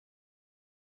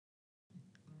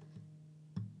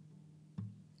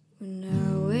When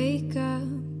I wake up,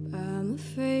 I'm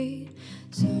afraid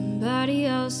somebody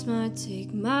else might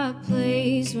take my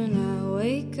place. When I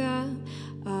wake up,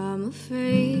 I'm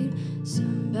afraid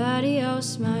somebody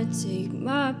else might take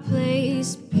my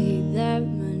place. Pay that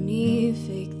money,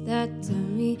 fake that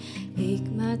dummy,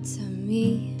 ache my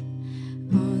tummy,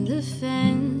 on the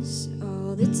fence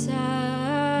all the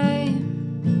time.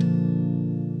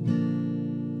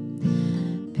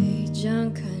 Page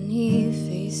on honey,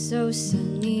 face so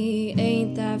sunny,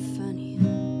 ain't that funny?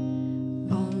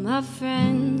 All my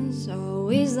friends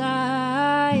always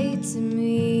lie to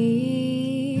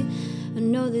me. I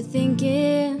know they're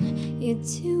thinking you're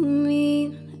too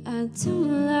mean, I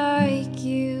don't like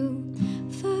you.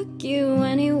 Fuck you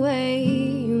anyway,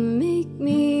 you make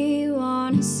me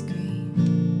wanna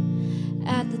scream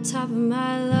at the top of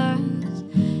my lungs.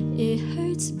 It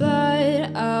hurts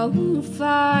but I won't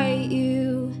fight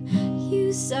you.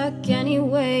 You suck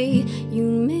anyway, you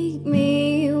make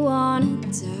me wanna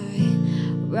die.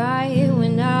 Right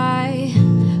when I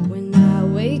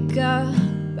wake up,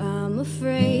 I'm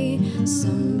afraid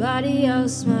somebody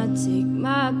else might take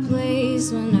my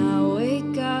place. When I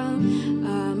wake up,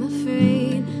 I'm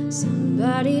afraid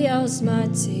somebody else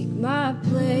might take my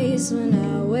place. When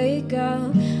I wake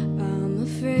up, I'm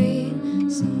afraid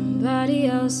somebody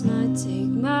else might take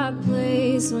my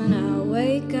place. When I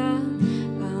wake up,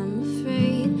 I'm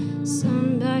afraid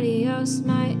somebody else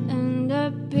might end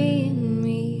up being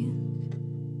me.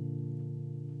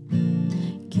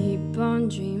 Keep on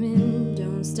dreaming,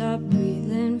 don't stop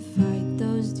breathing, fight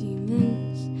those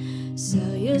demons.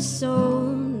 Sell your soul,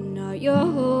 not your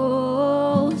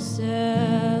whole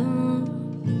self.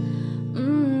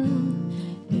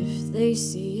 If they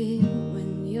see it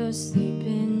when you're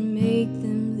sleeping, make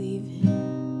them leave it.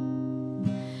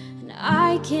 And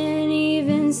I can't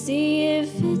even see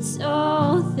if it's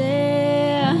all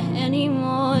there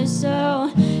anymore.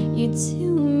 So you're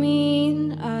too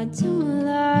mean, I don't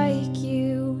like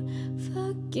you.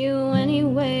 Fuck you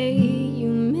anyway, you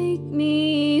make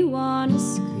me wanna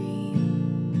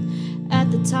scream at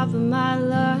the top of my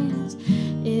lungs.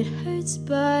 It hurts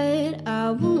but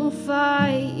I won't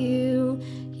fight you.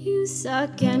 You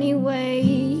suck anyway,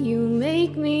 you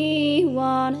make me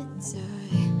wanna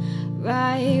die.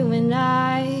 Right when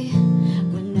I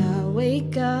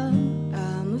wake up,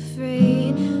 I'm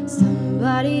afraid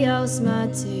somebody else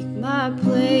might take my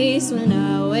place. When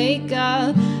I wake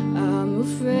up, I'm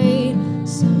afraid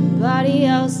somebody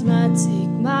else might take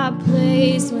my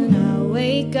place. When I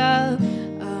wake up,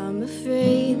 I'm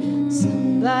afraid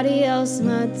somebody else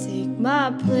might take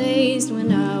my place.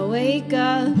 When I wake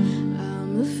up,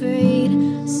 I'm afraid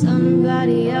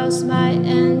somebody else might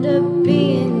end up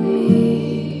being me.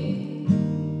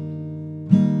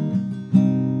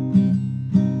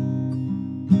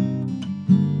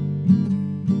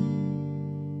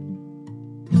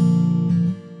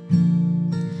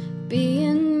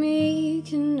 Being me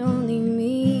can only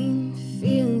mean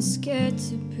feeling scared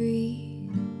to breathe.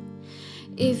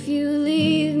 If you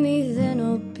leave me, then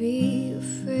I'll be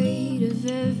afraid of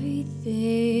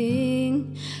everything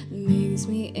that makes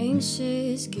me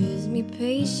anxious, gives me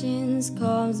patience,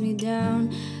 calms me down.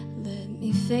 Let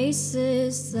me face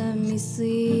this, let me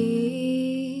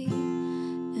sleep.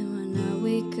 And when I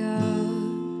wake up,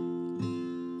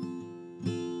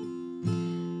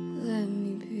 let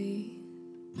me breathe.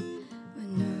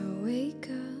 When I wake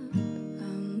up,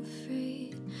 I'm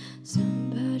afraid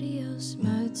somebody else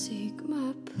might take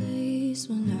my place.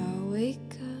 When I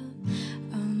wake up,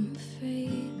 I'm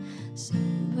afraid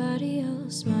somebody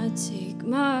else might take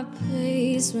my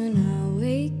place. When I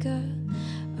wake up,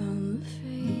 I'm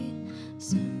afraid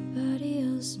somebody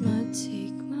else might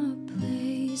take my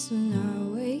place. When